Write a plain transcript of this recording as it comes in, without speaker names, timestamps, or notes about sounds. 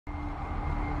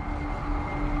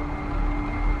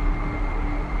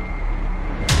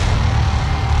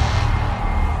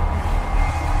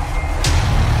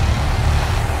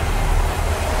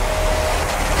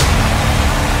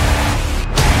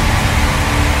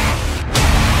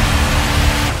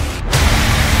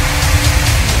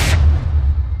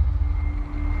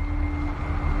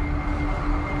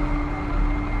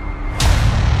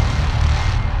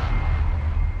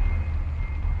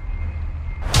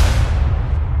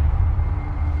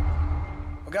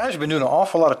Well, guys, I've been doing an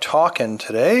awful lot of talking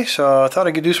today, so I thought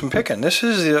I could do some picking. This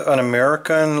is an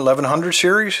American 1100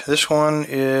 series. This one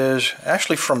is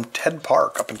actually from Ted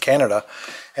Park up in Canada,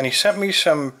 and he sent me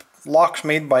some locks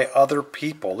made by other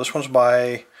people. This one's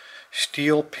by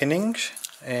Steel Pinnings,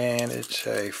 and it's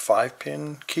a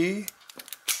 5-pin key,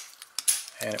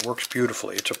 and it works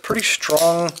beautifully. It's a pretty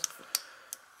strong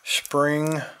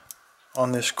spring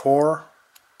on this core,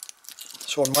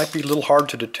 so it might be a little hard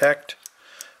to detect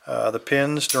the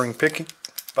pins during picking,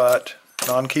 but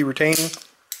non-key retaining.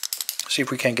 See if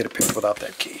we can't get a pick without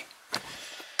that key.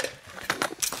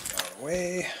 Out of the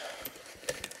way.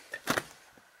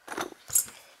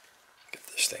 Get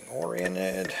this thing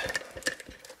oriented.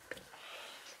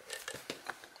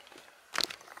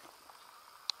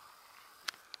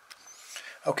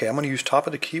 Okay, I'm going to use top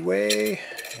of the keyway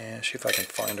and see if I can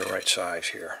find the right size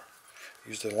here.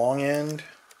 Use the long end,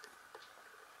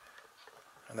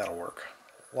 and that'll work.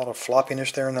 A lot of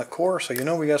floppiness there in that core, so you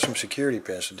know we got some security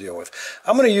pins to deal with.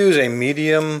 I'm going to use a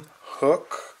medium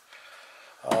hook.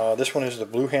 This one is the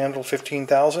blue handle 15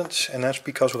 thousandths, and that's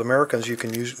because with Americans you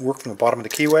can work from the bottom of the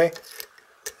keyway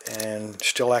and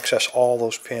still access all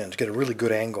those pins, get a really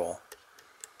good angle.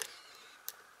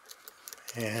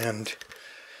 And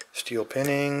steel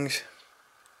pinnings.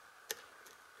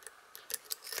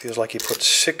 Feels like he put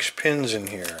 6 pins in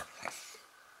here.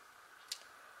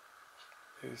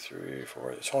 2, 3,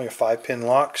 4. It's only a 5-pin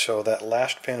lock, so that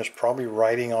last pin is probably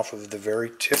riding off of the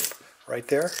very tip right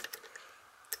there.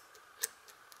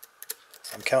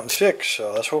 I'm counting 6,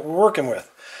 so that's what we're working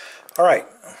with. Alright.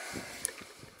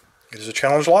 It is a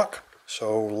challenge lock,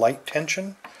 so light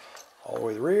tension all the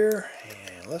way to the rear,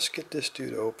 and let's get this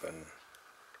dude open.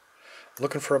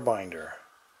 Looking for a binder.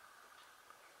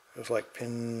 Feels like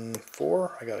pin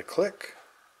 4. I got a click.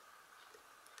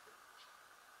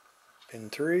 Pin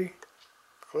 3.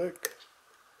 Click.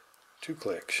 2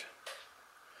 clicks.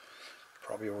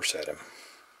 Probably overset him.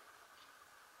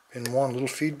 Pin 1, little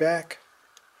feedback.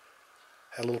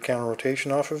 Had a little counter rotation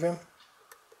off of him.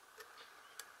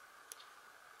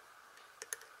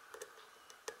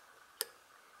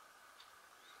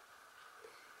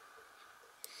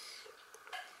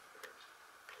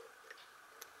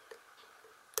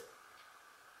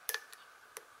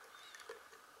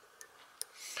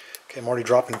 Okay, I'm already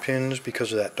dropping pins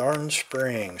because of that darn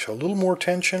spring, so a little more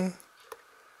tension.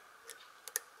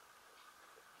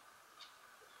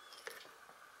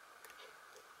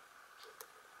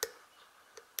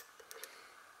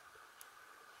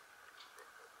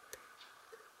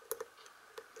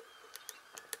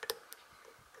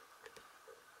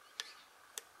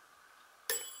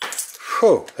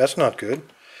 Whoa, that's not good.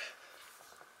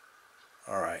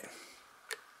 All right.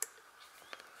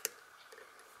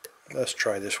 Let's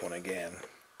try this one again.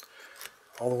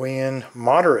 All the way in,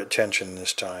 moderate tension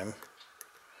this time.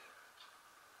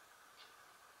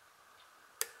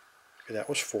 Okay, that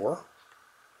was 4.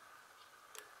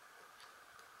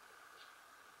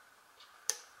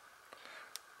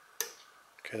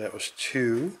 Okay, that was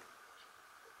 2.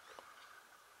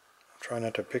 Try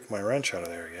not to pick my wrench out of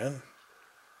there again.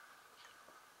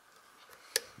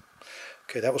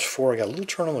 Okay, that was 4. I got a little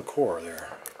turn on the core there.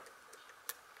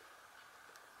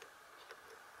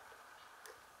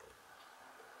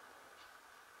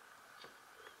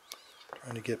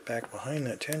 Trying to get back behind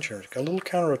that tension. Got a little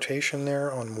counter rotation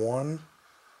there on 1.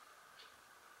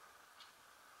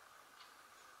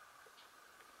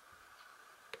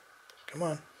 Come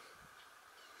on.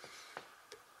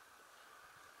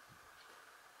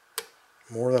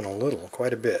 More than a little,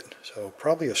 quite a bit. So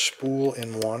probably a spool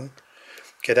in 1.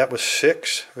 Okay, that was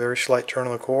 6. Very slight turn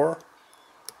on the core.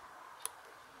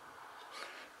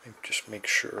 Let me just make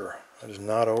sure that is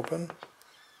not open.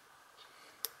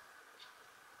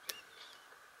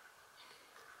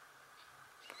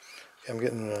 I'm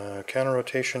getting a counter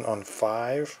rotation on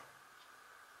 5.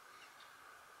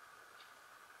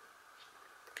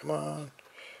 Come on.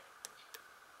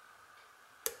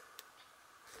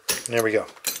 There we go.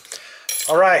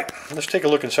 All right, let's take a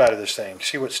look inside of this thing,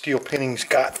 see what Steel Pinnings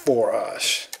got for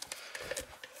us.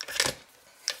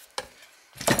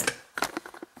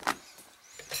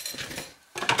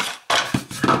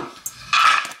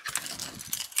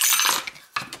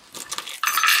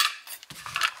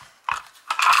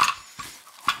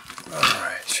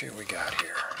 See what we got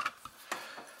here.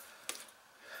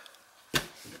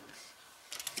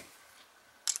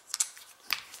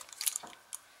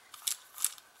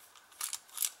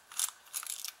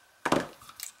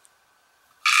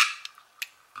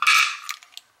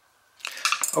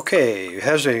 Okay, it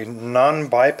has a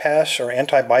non-bypass or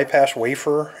anti-bypass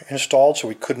wafer installed, so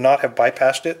we could not have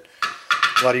bypassed it.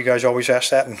 A lot of you guys always ask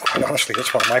that, and quite honestly,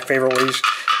 that's one of my favorite ways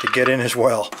to get in as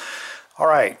well. All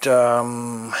right,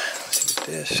 let's get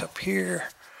this up here.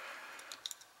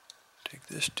 Take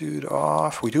this dude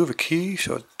off. We do have a key,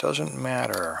 so it doesn't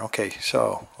matter. Okay,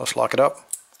 so let's lock it up,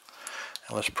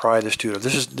 and let's pry this dude up.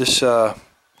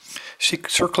 See,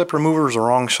 circlip remover is the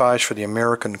wrong size for the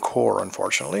American core,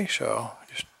 unfortunately, so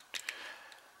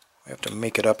we have to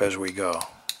make it up as we go.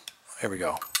 There we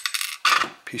go.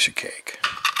 Piece of cake.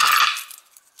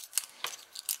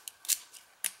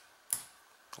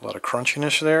 A lot of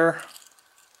crunchiness there.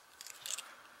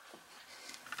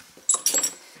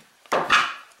 A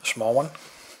small one.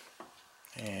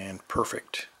 And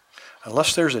perfect.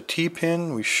 Unless there's a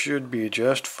T-pin, we should be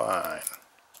just fine.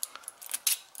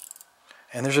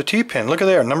 And there's a T-pin. Look at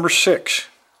there, number 6.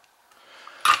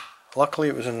 Luckily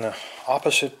it was in the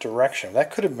opposite direction.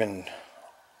 That could have been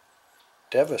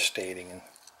devastating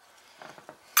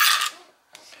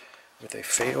with a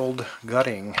failed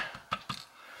gutting.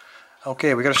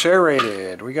 Okay, we got a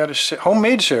serrated. We got a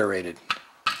homemade serrated.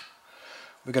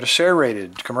 We got a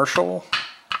serrated commercial.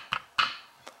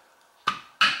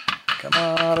 Come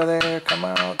out of there, come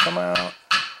out, come out.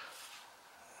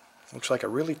 Looks like a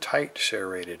really tight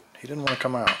serrated. He didn't want to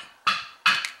come out.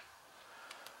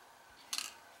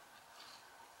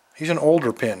 He's an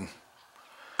older pin.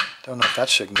 Don't know if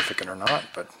that's significant or not,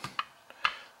 but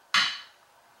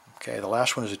okay, the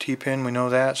last one is a T-pin, we know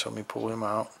that, so let me pull him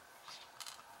out.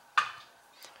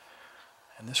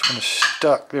 And this one is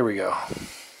stuck. There we go.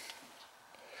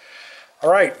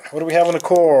 Alright, what do we have on the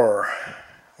core?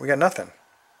 We got nothing.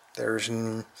 There's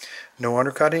no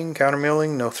undercutting,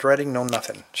 countermilling, no threading, no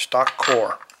nothing. Stock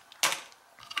core. Let's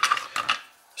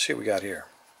see what we got here.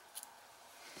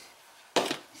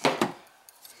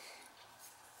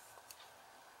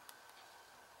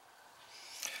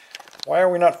 Why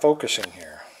are we not focusing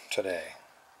here today?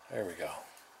 There we go.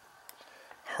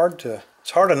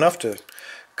 It's hard enough to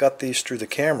gut these through the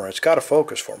camera. It's got to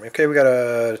focus for me. Okay, we got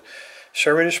a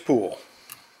serrated spool.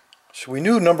 So we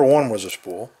knew number 1 was a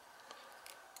spool.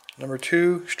 Number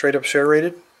 2, straight up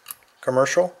serrated,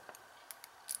 commercial.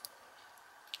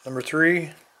 Number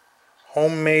 3,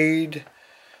 homemade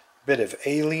bit of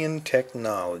alien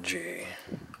technology.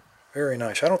 Very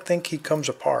nice. I don't think he comes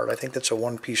apart. I think that's a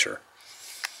one-piecer.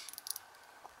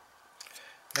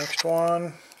 Next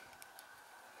one,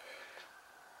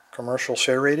 commercial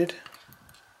serrated.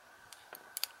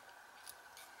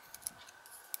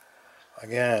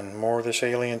 Again, more of this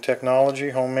alien technology,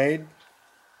 homemade.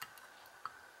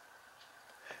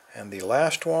 And the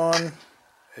last one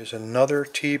is another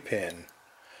T-pin.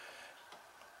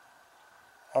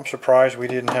 I'm surprised we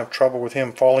didn't have trouble with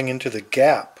him falling into the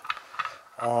gap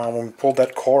when we pulled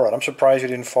that core out. I'm surprised he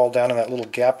didn't fall down in that little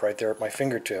gap right there at my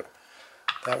fingertip.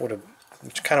 That would have,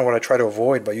 it's kind of what I try to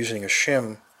avoid by using a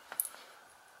shim.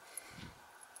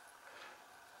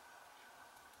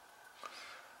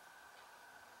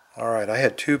 Alright, I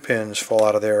had 2 pins fall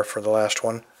out of there for the last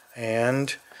one,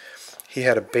 and he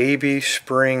had a baby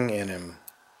spring in him.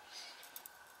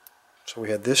 So we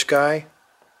had this guy,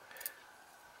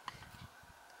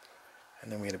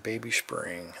 and then we had a baby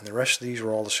spring, and the rest of these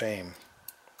were all the same.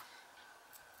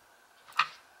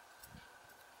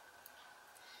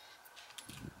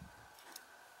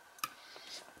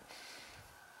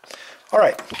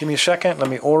 Alright, give me a second, let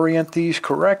me orient these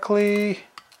correctly,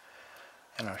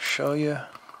 and I'll show you.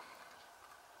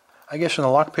 I guess in the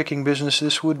lockpicking business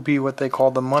this would be what they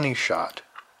call the money shot.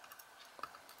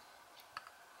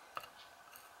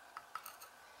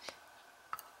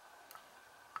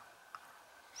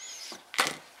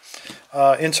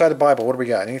 Inside the Bible, what do we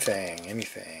got?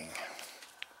 Anything.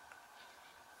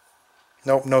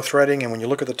 Nope, no threading, and when you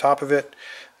look at the top of it,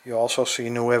 you also see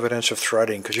no evidence of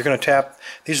threading, because you're going to tap,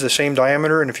 these are the same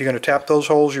diameter, and if you're going to tap those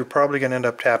holes, you're probably going to end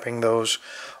up tapping those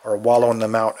or wallowing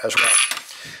them out as well.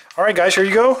 Alright guys, here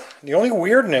you go. The only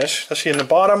weirdness, let's see, in the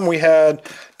bottom we had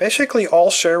basically all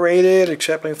serrated,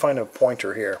 except let me find a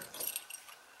pointer here.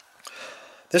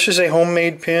 This is a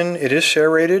homemade pin. It is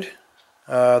serrated.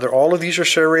 All of these are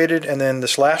serrated, and then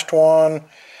this last one,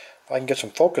 if I can get some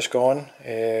focus going,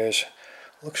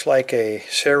 looks like a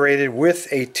serrated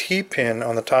with a T-pin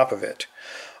on the top of it.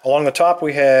 Along the top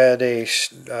we had a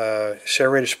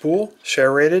serrated spool,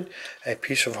 serrated, a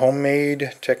piece of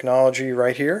homemade technology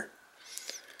right here.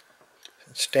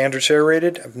 Standard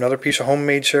serrated, another piece of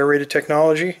homemade serrated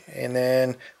technology, and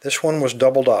then this one was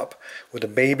doubled up with a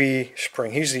baby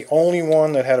spring. He's the only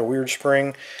one that had a weird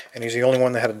spring, and he's the only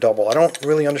one that had a double. I don't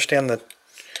really understand the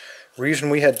reason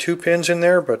we had 2 pins in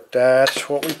there, but that's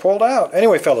what we pulled out.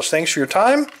 Anyway, fellas, thanks for your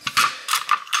time.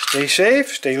 Stay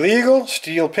safe, stay legal,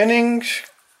 steel pinnings.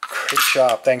 Great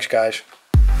job. Thanks, guys.